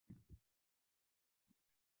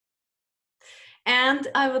And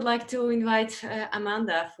I would like to invite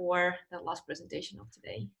Amanda for the last presentation of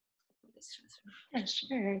today. Yeah,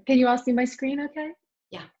 sure. Can you all see my screen okay?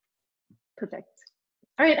 Yeah. Perfect.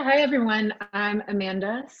 All right, hi everyone. I'm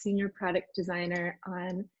Amanda, Senior Product Designer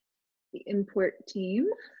on the import team.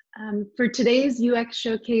 For today's UX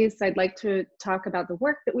showcase, I'd like to talk about the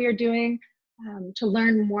work that we are doing to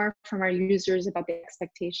learn more from our users about the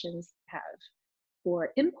expectations they have for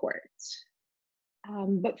import.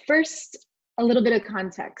 But first, a little bit of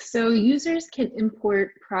context. So users can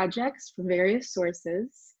import projects from various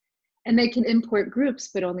sources, and they can import groups,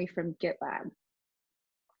 but only from GitLab.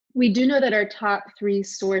 We do know that our top 3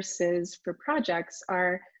 sources for projects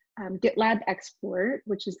are GitLab export,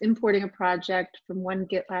 which is importing a project from one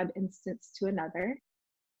GitLab instance to another.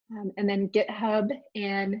 And then GitHub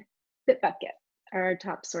and Bitbucket are our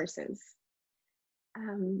top sources.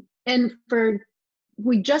 And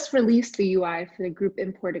we just released the UI for the group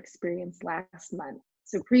import experience last month.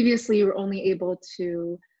 So previously you were only able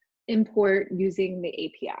to import using the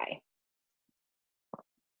API.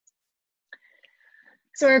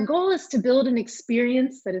 So our goal is to build an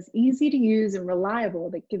experience that is easy to use and reliable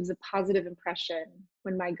that gives a positive impression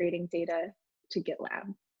when migrating data to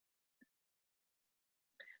GitLab.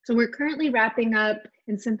 So we're currently wrapping up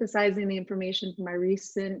and synthesizing the information from our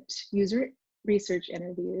recent user research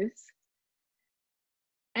interviews.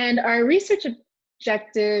 And our research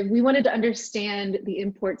objective, we wanted to understand the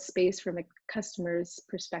import space from a customer's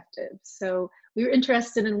perspective. So we were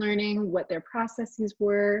interested in learning what their processes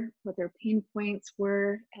were, what their pain points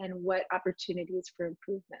were, and what opportunities for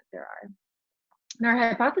improvement there are. And our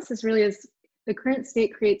hypothesis really is the current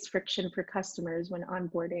state creates friction for customers when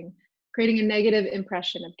onboarding, creating a negative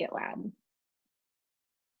impression of GitLab.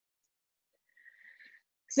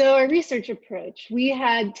 So our research approach, we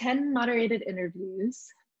had 10 moderated interviews.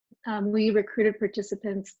 We recruited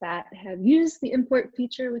participants that have used the import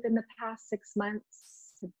feature within the past 6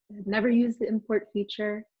 months, have never used the import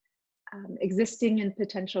feature, existing and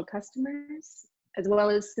potential customers, as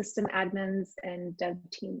well as system admins and dev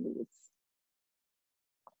team leads.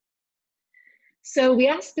 So we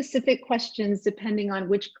asked specific questions depending on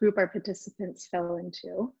which group our participants fell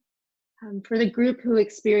into. For the group who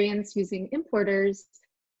experienced using importers,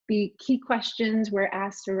 the key questions were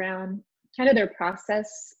asked around kind of their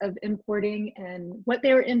process of importing and what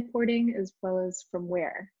they were importing, as well as from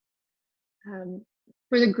where.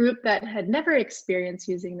 For the group that had never experienced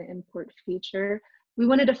using the import feature, we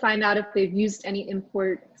wanted to find out if they've used any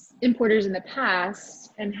importers in the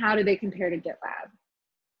past and how do they compare to GitLab.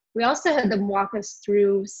 We also had them walk us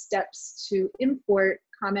through steps to import,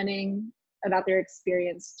 commenting about their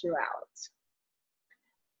experience throughout.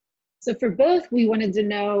 So for both, we wanted to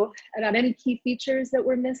know about any key features that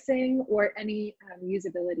were missing or any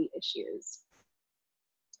usability issues.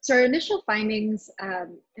 So our initial findings,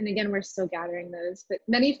 and again, we're still gathering those, but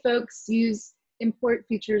many folks use import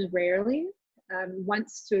features rarely,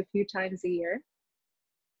 once to a few times a year.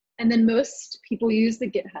 And then most people use the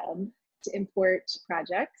GitHub to import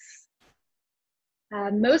projects.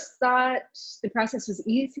 Most thought the process was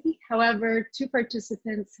easy. However, 2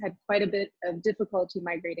 participants had quite a bit of difficulty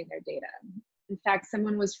migrating their data. In fact,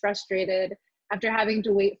 someone was frustrated after having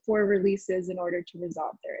to wait 4 releases in order to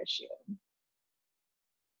resolve their issue.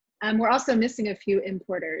 We're also missing a few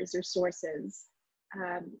importers or sources.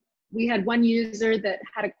 We had one user that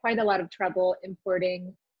had quite a lot of trouble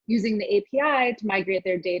importing using the API to migrate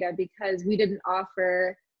their data because we didn't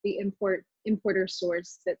offer the importer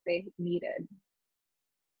source that they needed.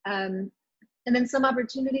 And then some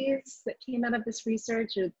opportunities that came out of this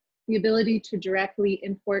research are the ability to directly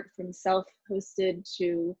import from self-hosted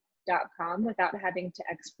to .com without having to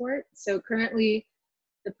export. So currently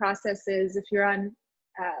the process is if you're on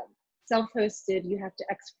self-hosted, you have to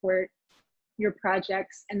export your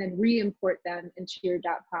projects and then re-import them into your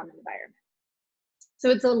 .com environment. So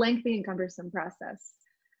it's a lengthy and cumbersome process.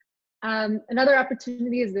 Another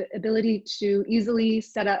opportunity is the ability to easily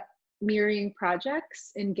set up mirroring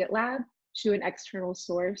projects in GitLab to an external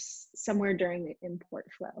source somewhere during the import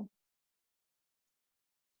flow.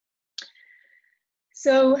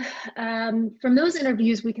 So from those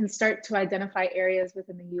interviews, we can start to identify areas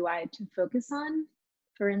within the UI to focus on,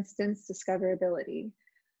 for instance, discoverability.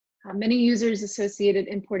 Many users associated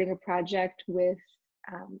importing a project with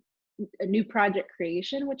a new project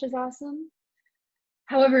creation, which is awesome.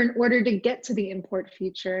 However, in order to get to the import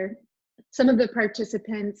feature, some of the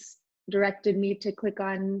participants directed me to click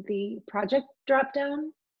on the project dropdown.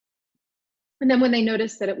 And then when they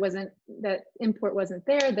noticed that that import wasn't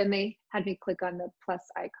there, then they had me click on the plus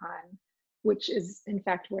icon, which is in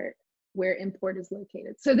fact where import is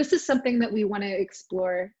located. So this is something that we want to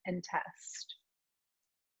explore and test.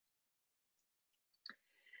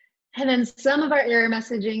 And then some of our error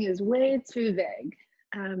messaging is way too vague,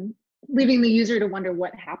 leaving the user to wonder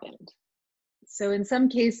what happened. So in some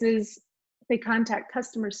cases, they contact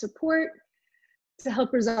customer support to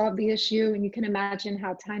help resolve the issue, and you can imagine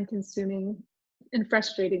how time-consuming and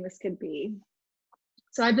frustrating this could be.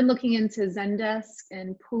 So I've been looking into Zendesk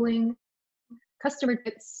and pooling customer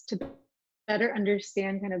kits to better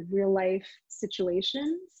understand kind of real-life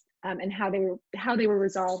situations and how they were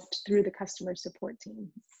resolved through the customer support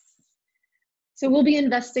team. So we'll be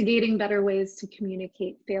investigating better ways to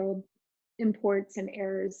communicate failed imports and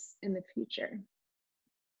errors in the future.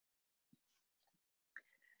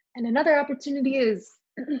 And another opportunity is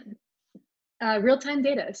real-time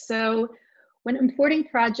data. So when importing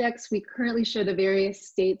projects, we currently show the various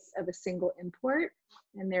states of a single import,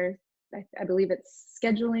 and I believe it's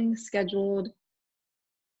scheduling, scheduled,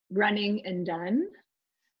 running, and done.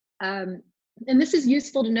 And this is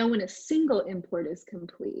useful to know when a single import is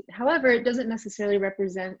complete. However, it doesn't necessarily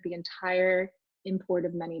represent the entire import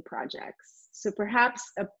of many projects. So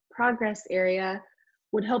perhaps a progress area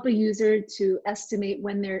would help a user to estimate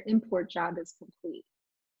when their import job is complete.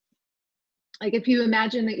 Like if you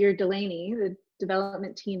imagine that you're Delaney, the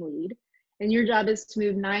development team lead, and your job is to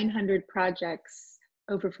move 900 projects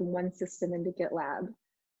over from one system into GitLab,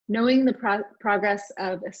 knowing the progress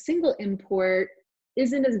of a single import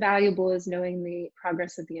isn't as valuable as knowing the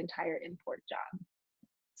progress of the entire import job.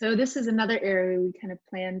 So this is another area we kind of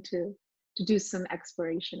plan to do some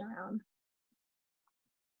exploration around.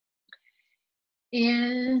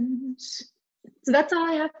 And so that's all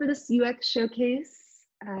I have for this UX showcase.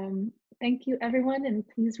 Thank you, everyone, and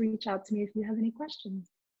please reach out to me if you have any questions.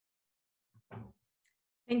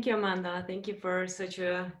 Thank you, Amanda. Thank you for such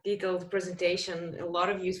a detailed presentation. A lot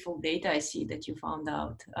of useful data I see that you found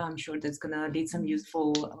out. I'm sure that's going to lead some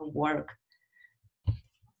useful work.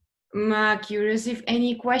 I'm curious if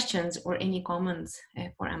any questions or any comments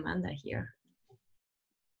for Amanda here.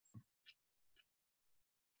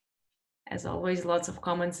 As always, lots of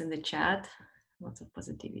comments in the chat, lots of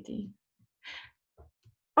positivity.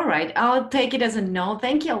 All right, I'll take it as a no.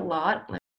 Thank you a lot.